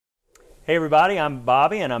Hey everybody, I'm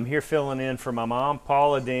Bobby and I'm here filling in for my mom,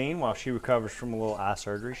 Paula Deen, while she recovers from a little eye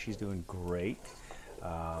surgery. She's doing great.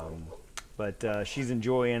 But she's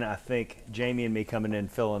enjoying, I think, Jamie and me coming in,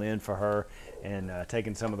 filling in for her and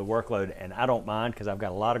taking some of the workload. And I don't mind because I've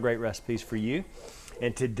got a lot of great recipes for you.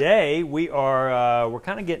 And today we're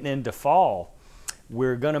kind of getting into fall.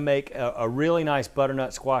 We're going to make a really nice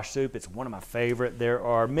butternut squash soup. It's one of my favorite. There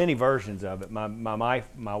are many versions of it.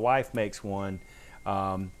 My wife makes one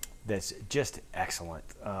that's just excellent,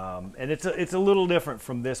 and it's a little different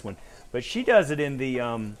from this one. But she does it in the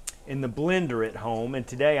blender at home, and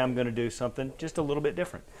today I'm going to do something just a little bit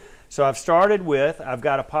different. So I've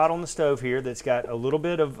got a pot on the stove here that's got a little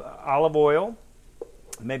bit of olive oil.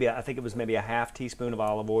 I think it was maybe a half teaspoon of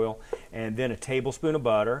olive oil, and then a tablespoon of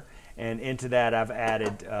butter. And into that I've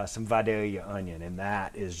added some Vidalia onion, and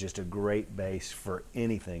that is just a great base for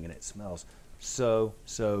anything, and it smells so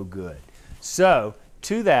good. So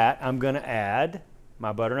to that I'm going to add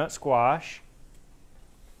my butternut squash.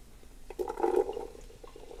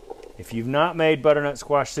 If you've not made butternut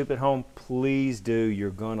squash soup at home, please do. You're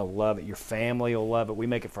going to love it. Your family will love it. We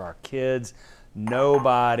make it for our kids.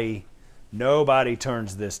 Nobody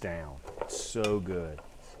turns this down. It's so good.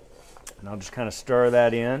 And I'll just kind of stir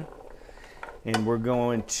that in. And we're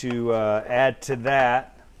going to add to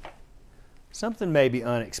that something maybe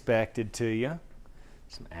unexpected to you.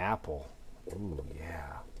 Some apple. Ooh,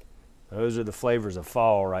 yeah. Those are the flavors of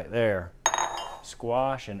fall right there.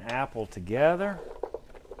 Squash and apple together.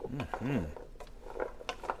 And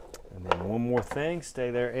then one more thing.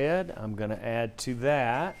 Stay there, Ed. I'm going to add to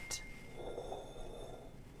that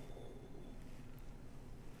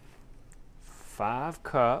 5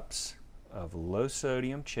 cups of low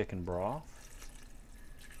sodium chicken broth.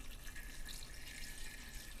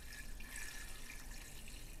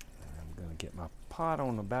 Get my pot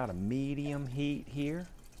on about a medium heat here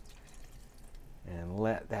and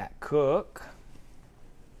let that cook.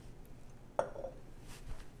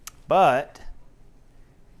 But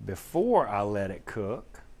before I let it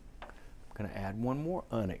cook, I'm going to add one more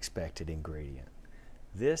unexpected ingredient.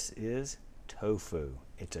 This is tofu.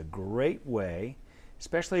 It's a great way,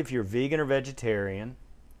 especially if you're vegan or vegetarian.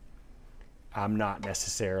 I'm not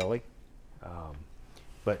necessarily,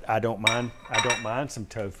 but I don't mind some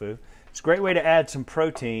tofu. It's a great way to add some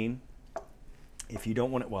protein if you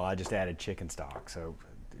don't want it. Well, I just added chicken stock, so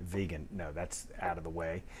vegan, no, that's out of the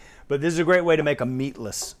way. But this is a great way to make a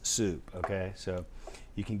meatless soup, okay? So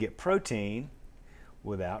you can get protein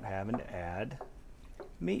without having to add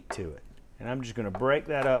meat to it. And I'm just going to break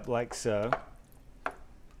that up like so.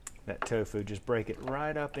 That tofu, just break it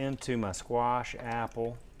right up into my squash,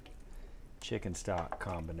 apple, chicken stock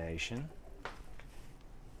combination.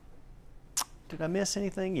 Did I miss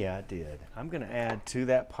anything? Yeah, I did. I'm going to add to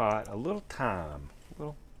that pot a little thyme, a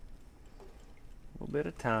little bit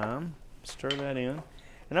of thyme. Stir that in.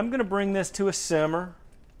 And I'm going to bring this to a simmer.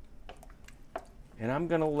 And I'm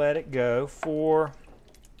going to let it go for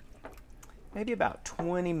maybe about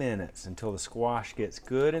 20 minutes until the squash gets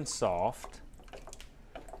good and soft.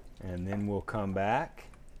 And then we'll come back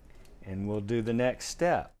and we'll do the next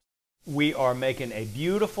step. We are making a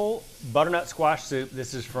beautiful butternut squash soup.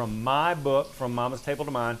 This is from my book, From Mama's Table to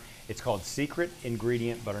Mine. It's called Secret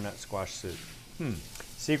Ingredient Butternut Squash Soup.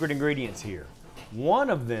 Secret ingredients here. One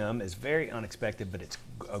of them is very unexpected, but it's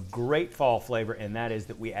a great fall flavor, and that is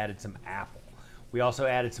that we added some apple. We also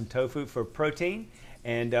added some tofu for protein,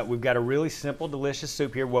 and we've got a really simple, delicious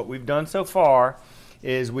soup here. What we've done so far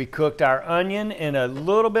is we cooked our onion in a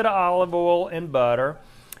little bit of olive oil and butter.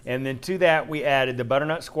 And then to that we added the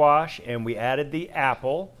butternut squash, and we added the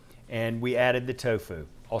apple, and we added the tofu.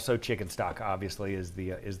 Also chicken stock obviously is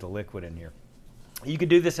the liquid in here. You could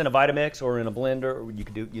do this in a Vitamix or in a blender, or you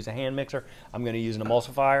could use a hand mixer. I'm going to use an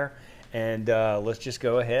emulsifier, and let's just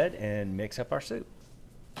go ahead and mix up our soup.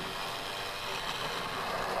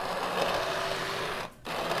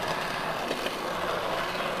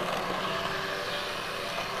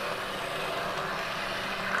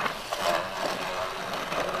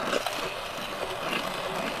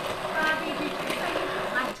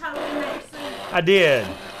 I did.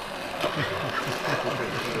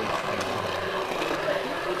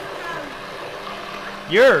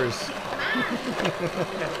 Yours.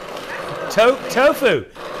 Tofu.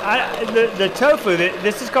 The tofu,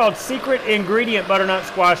 this is called Secret Ingredient Butternut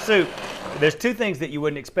Squash Soup. There's 2 things that you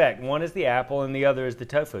wouldn't expect. One is the apple and the other is the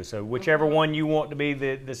tofu. So whichever one you want to be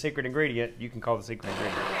the secret ingredient, you can call the secret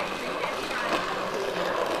ingredient.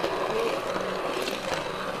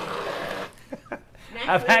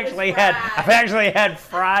 I've actually had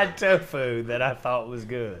fried tofu that I thought was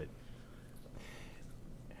good.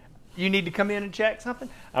 You need to come in and check something?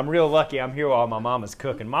 I'm real lucky I'm here while my mama's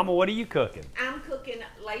cooking. Mama, what are you cooking? I'm cooking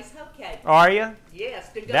lace hoe cake. Are you?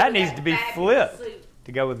 Yes, to go That with needs to be flipped soup.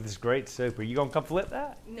 to go with this great soup. Are you going to come flip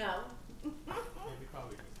that? No.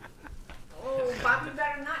 Oh, Bobby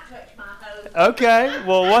better not touch my hose. Okay.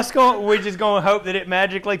 Well, we're just going to hope that it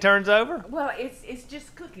magically turns over? Well, it's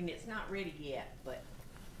just cooking. It's not ready yet, but.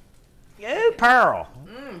 Ooh, Pearl.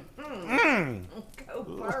 Go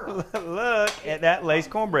Pearl. Look at that lace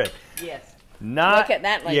cornbread. Yes. Look at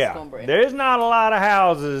that lace cornbread. There's not a lot of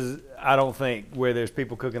houses, I don't think, where there's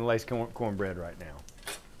people cooking lace cornbread right now.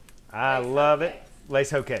 I love it.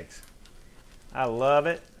 Lace hoe cakes. I love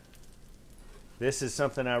it. This is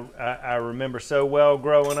something I remember so well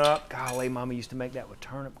growing up. Golly, Mama used to make that with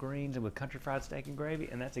turnip greens and with country fried steak and gravy,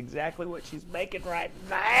 and that's exactly what she's making right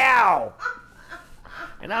now.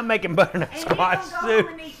 And I'm making butternut squash soup.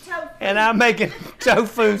 And I'm making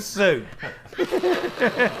tofu soup.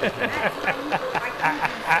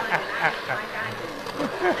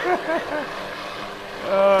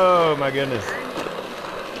 Oh my goodness.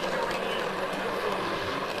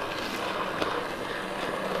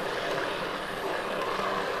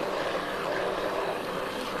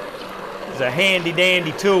 It's a handy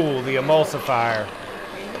dandy tool, the emulsifier.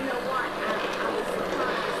 And you know what? I was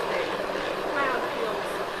surprised that Cloudfield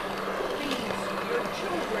feeds your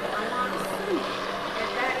children a lot of soup.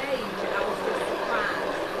 At that age, I was just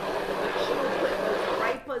surprised. But she'll put those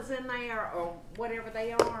arepas in there or whatever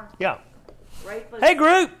they are. Yeah. Arepas. Hey,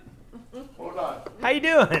 group. Hold on. How you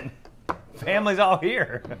doing? Family's all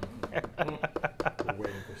here. We're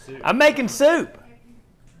waiting for soup. I'm making soup.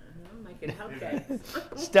 I'm making hoe cakes.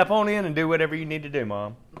 Step on in and do whatever you need to do,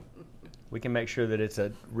 Mom. We can make sure that it's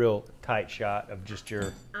a real tight shot of just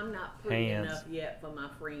your I'm not pretty hands. enough yet for my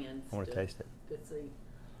friends. I want to taste it. To see.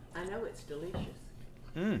 I know it's delicious.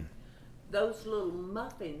 Mmm, Those little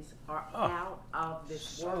muffins are out of this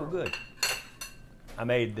so world. good. I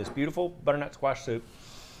made this beautiful butternut squash soup.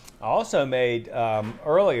 I also made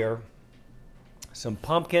earlier some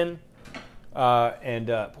pumpkin and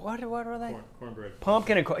what are they? Cornbread.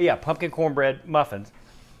 Pumpkin cornbread muffins.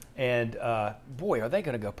 And boy, are they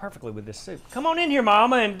going to go perfectly with this soup. Come on in here,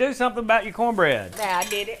 Mama, and do something about your cornbread. There, I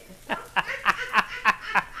did it. I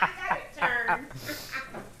got it turned.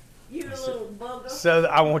 You little bugger. So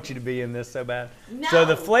I want you to be in this so bad. No. So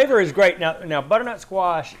the flavor is great. Now butternut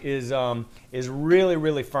squash is really,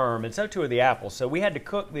 really firm, and so too are the apples. So we had to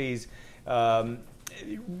cook these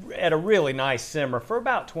at a really nice simmer for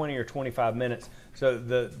about 20 or 25 minutes, so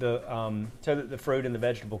that the fruit and the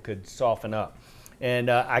vegetable could soften up. And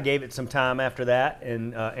I gave it some time after that,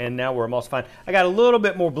 and now we're almost fine. I got a little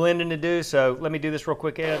bit more blending to do, so let me do this real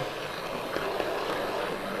quick, Ed.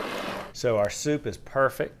 So our soup is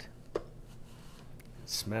perfect. It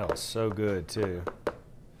smells so good too.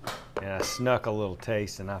 And I snuck a little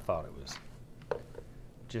taste, and I thought it was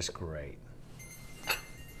just great.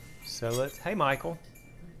 So hey Michael.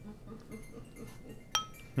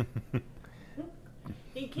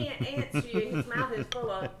 He can't answer you. His mouth is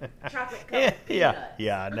full of chocolate covered peanuts.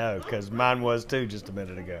 Yeah, I know, because mine was too just a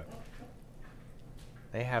minute ago.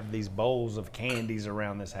 They have these bowls of candies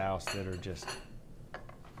around this house that are just,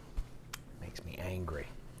 makes me angry.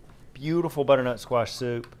 Beautiful butternut squash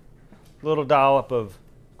soup. Little dollop of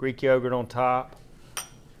Greek yogurt on top.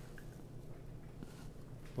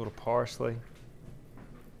 Little parsley.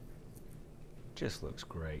 Just looks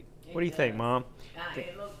great. What do you think, Mom?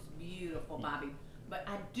 It looks beautiful, Bobby. But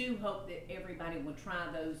I do hope that everybody will try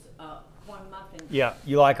those corn muffins. Yeah,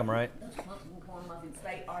 you like them, right? Those pumpkin corn muffins,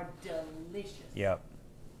 they are delicious. Yeah,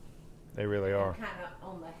 they really are. Kind of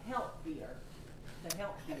on the healthier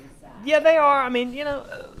side. Yeah, they are. I mean, you know,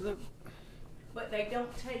 but they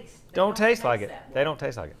don't taste. don't taste like it. that way. They don't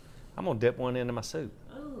taste like it. I'm gonna dip one into my soup.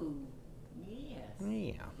 Oh, yes.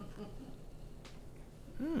 Yeah.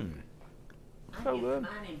 Mmm. I So get good.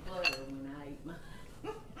 mine in butter when I eat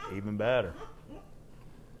mine. Even better.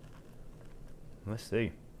 Let's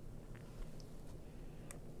see.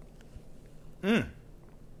 Mmm.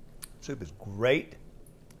 Soup is great.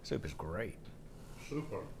 Soup is great.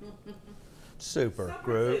 Super. Super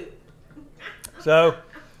group. So,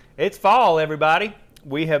 it's fall, everybody.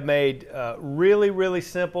 We have made really, really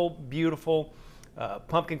simple, beautiful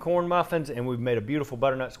pumpkin corn muffins, and we've made a beautiful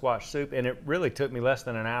butternut squash soup, and it really took me less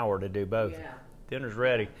than an hour to do both. Yeah. Dinner's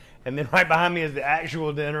ready. And then right behind me is the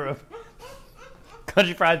actual dinner of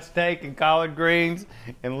country fried steak and collard greens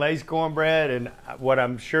and Lay's cornbread and what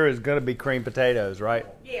I'm sure is going to be creamed potatoes, right?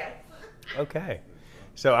 Yes. Okay.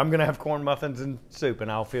 So I'm going to have corn muffins and soup,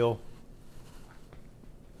 and I'll feel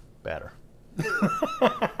better. All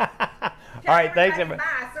right, thanks, everybody.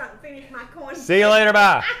 Bye. Something. Finish my corn. See you later.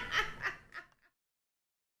 Bye.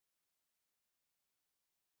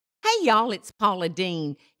 Hey y'all, it's Paula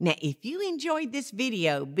Deen. Now, if you enjoyed this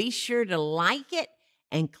video, be sure to like it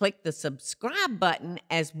and click the subscribe button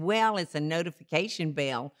as well as the notification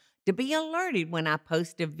bell to be alerted when I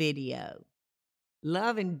post a video.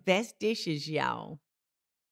 Love and best dishes, y'all.